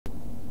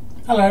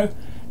Hello,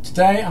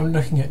 today I'm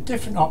looking at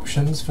different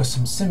options for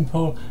some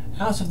simple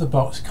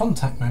out-of-the-box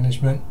contact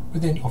management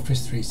within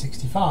Office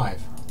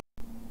 365.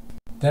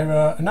 There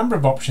are a number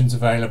of options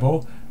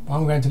available, but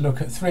I'm going to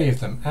look at three of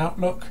them: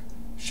 Outlook,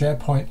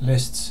 SharePoint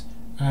lists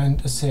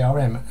and a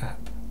CRM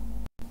app.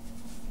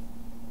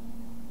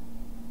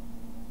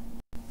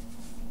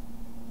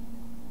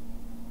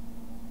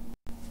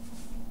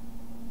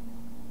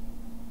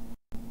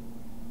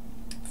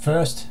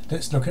 First,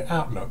 let's look at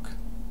Outlook.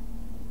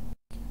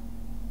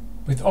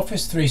 With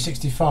Office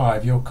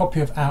 365, your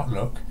copy of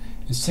Outlook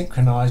is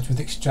synchronized with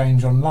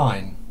Exchange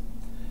Online.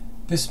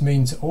 This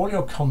means that all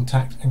your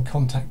contact and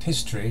contact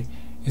history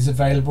is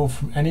available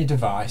from any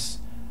device,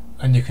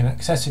 and you can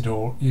access it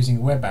all using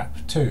a web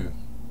app too.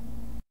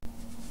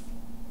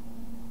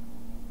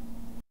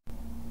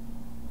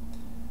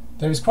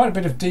 There is quite a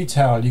bit of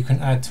detail you can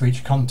add to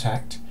each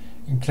contact,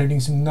 including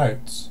some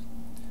notes,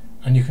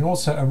 and you can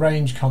also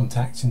arrange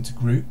contacts into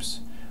groups,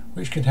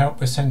 which can help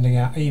with sending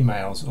out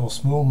emails or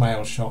small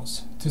mail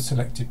shots to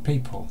selected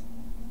people.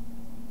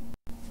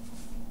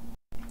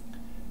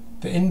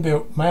 The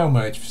inbuilt mail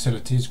merge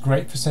facility is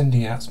great for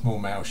sending out small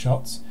mail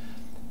shots.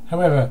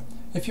 However,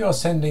 if you are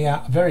sending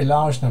out a very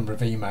large number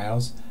of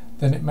emails,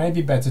 then it may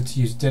be better to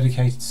use a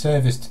dedicated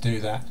service to do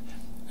that,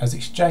 as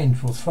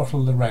Exchange will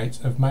throttle the rate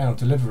of mail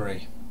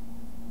delivery.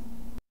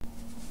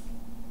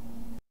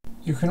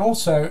 You can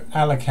also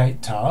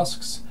allocate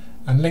tasks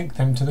and link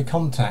them to the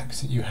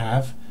contacts that you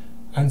have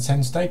and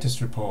send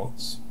status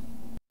reports.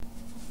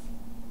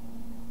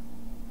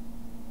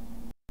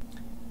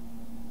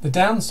 The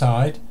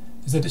downside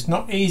is that it's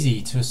not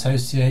easy to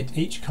associate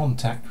each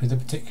contact with a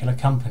particular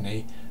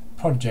company,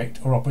 project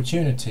or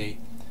opportunity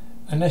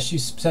unless you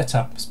set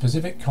up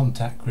specific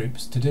contact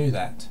groups to do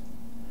that.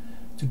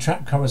 To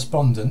track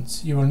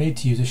correspondence, you will need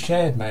to use a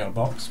shared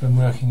mailbox when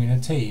working in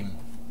a team.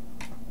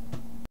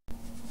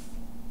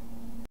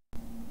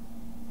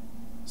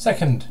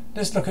 Second,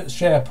 let's look at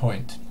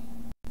SharePoint.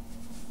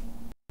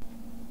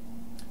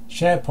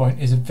 SharePoint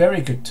is a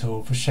very good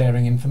tool for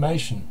sharing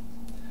information.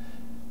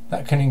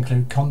 That can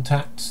include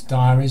contacts,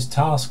 diaries,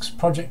 tasks,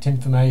 project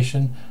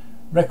information,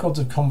 records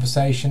of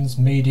conversations,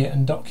 media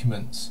and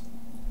documents.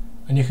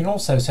 And you can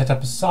also set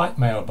up a site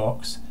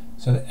mailbox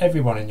so that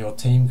everyone in your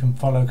team can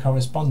follow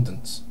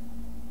correspondence.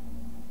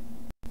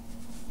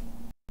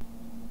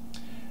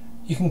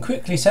 You can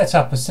quickly set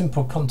up a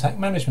simple contact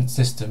management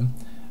system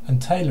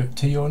and tailor it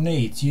to your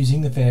needs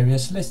using the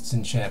various lists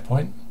in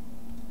SharePoint.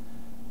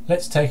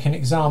 Let's take an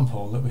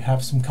example that we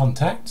have some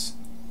contacts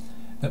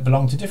that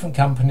belong to different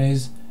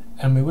companies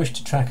and we wish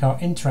to track our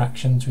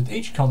interactions with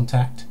each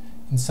contact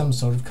in some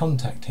sort of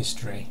contact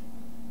history.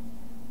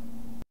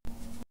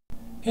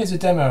 Here's a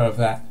demo of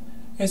that.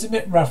 It's a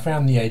bit rough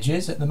around the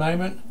edges at the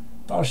moment,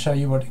 but I'll show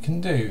you what it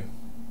can do.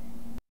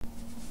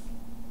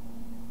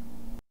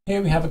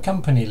 Here we have a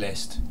company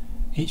list.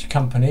 Each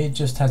company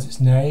just has its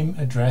name,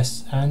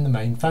 address and the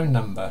main phone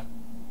number.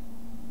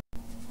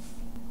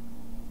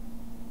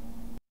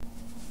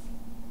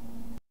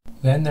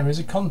 Then there is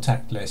a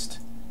contact list.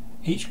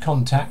 Each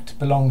contact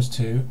belongs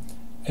to,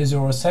 is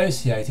or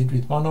associated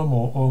with one or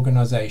more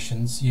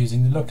organisations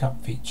using the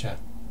lookup feature.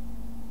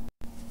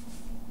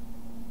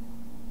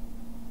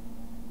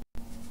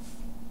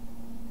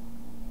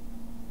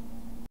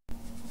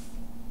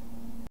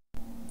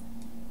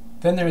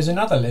 Then there is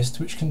another list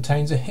which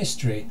contains a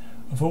history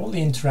of all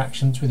the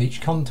interactions with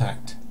each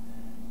contact.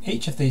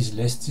 Each of these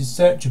lists is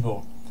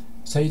searchable,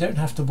 so you don't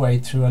have to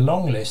wade through a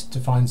long list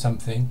to find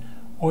something,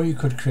 or you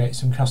could create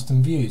some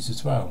custom views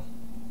as well.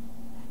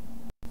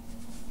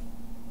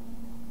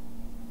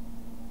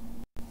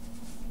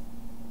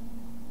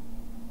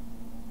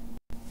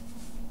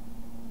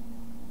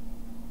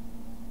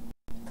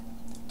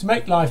 To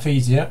make life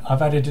easier,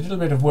 I've added a little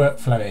bit of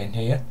workflow in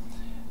here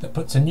that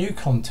puts a new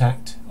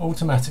contact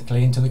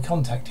automatically into the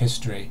contact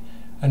history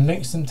and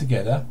links them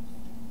together,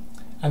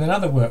 and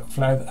another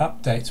workflow that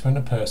updates when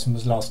a person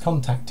was last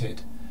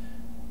contacted,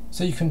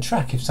 so you can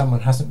track if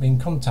someone hasn't been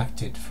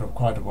contacted for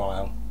quite a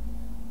while.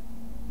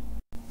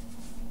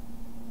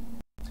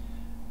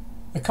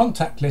 The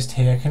contact list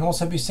here can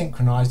also be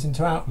synchronized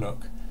into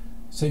Outlook,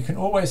 so you can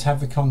always have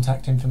the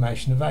contact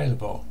information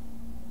available.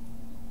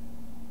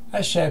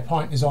 As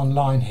SharePoint is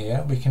online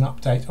here, we can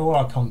update all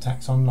our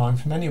contacts online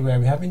from anywhere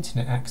we have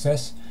internet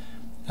access,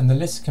 and the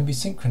list can be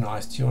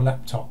synchronized to your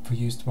laptop for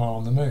use while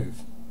on the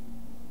move.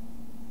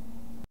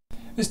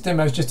 This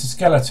demo is just a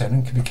skeleton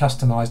and can be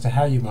customized to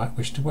how you might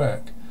wish to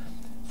work.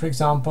 For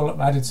example, I've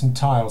added some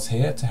tiles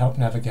here to help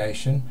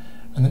navigation,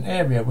 and an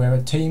area where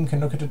a team can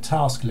look at a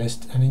task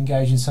list and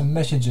engage in some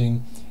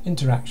messaging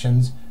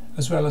interactions,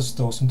 as well as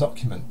store some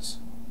documents.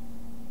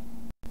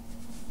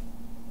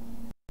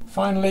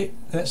 Finally,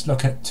 let's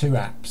look at two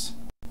apps.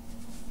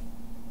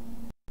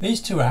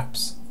 These two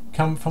apps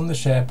come from the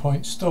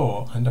SharePoint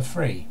store and are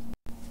free.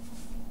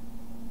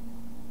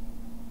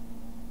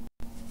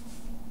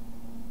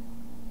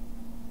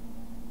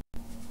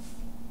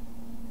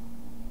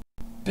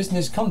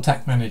 Business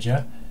Contact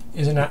Manager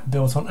is an app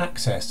built on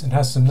Access and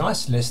has some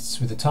nice lists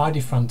with a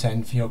tidy front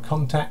end for your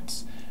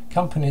contacts,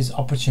 companies,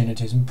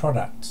 opportunities and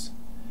products.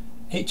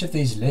 Each of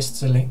these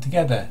lists are linked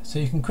together, so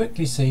you can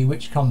quickly see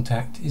which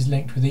contact is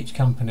linked with each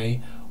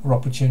company or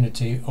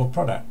opportunity or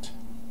product.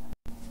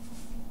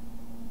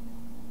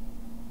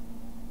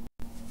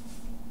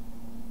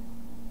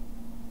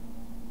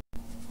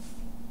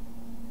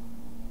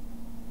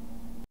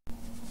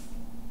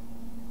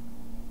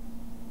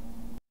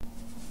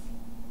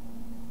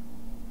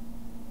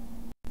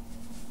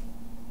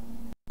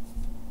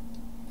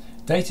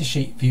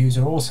 Datasheet views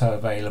are also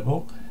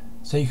available,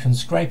 so you can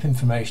scrape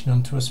information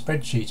onto a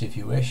spreadsheet if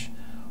you wish,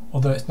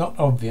 although it's not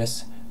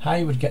obvious how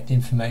you would get the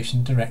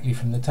information directly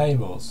from the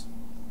tables.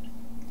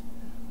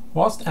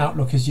 Whilst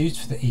Outlook is used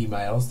for the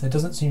emails, there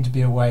doesn't seem to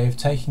be a way of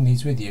taking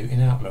these with you in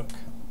Outlook.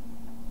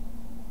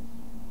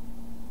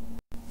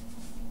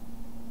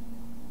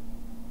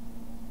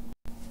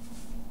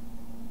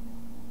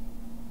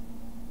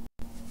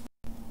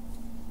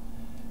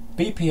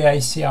 BPA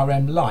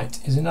CRM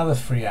Lite is another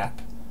free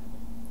app.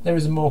 There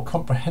is a more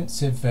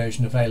comprehensive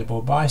version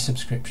available by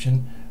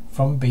subscription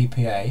from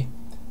BPA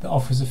that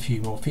offers a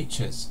few more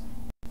features.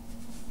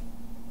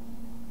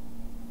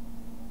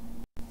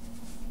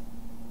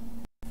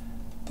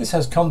 This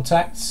has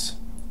contacts,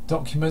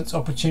 documents,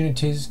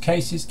 opportunities,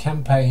 cases,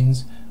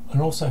 campaigns,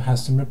 and also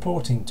has some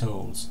reporting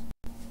tools.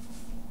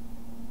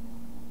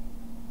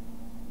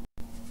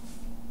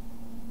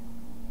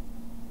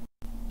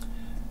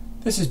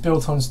 This is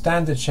built on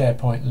standard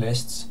SharePoint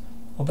lists,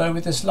 although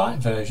with this Lite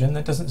version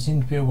there doesn't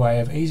seem to be a way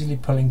of easily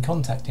pulling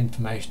contact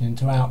information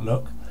into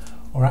Outlook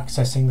or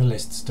accessing the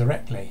lists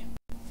directly.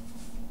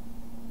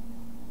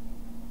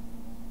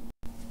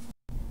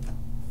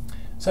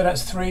 So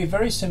that's 3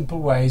 very simple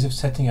ways of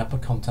setting up a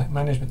contact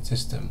management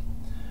system.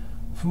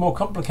 For more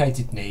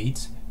complicated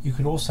needs, you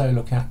could also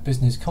look at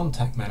Business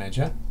Contact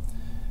Manager.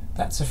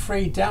 That's a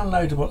free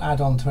downloadable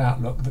add-on to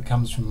Outlook that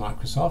comes from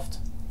Microsoft,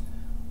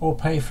 or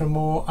pay for a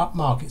more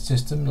upmarket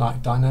system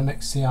like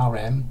Dynamics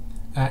CRM,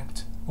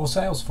 ACT or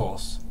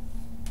Salesforce.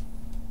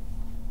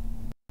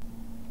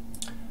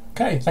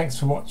 Okay, thanks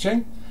for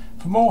watching.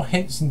 For more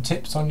hints and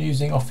tips on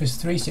using Office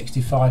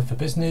 365 for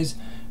Business,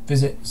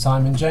 visit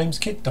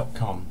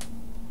simonjameskid.com.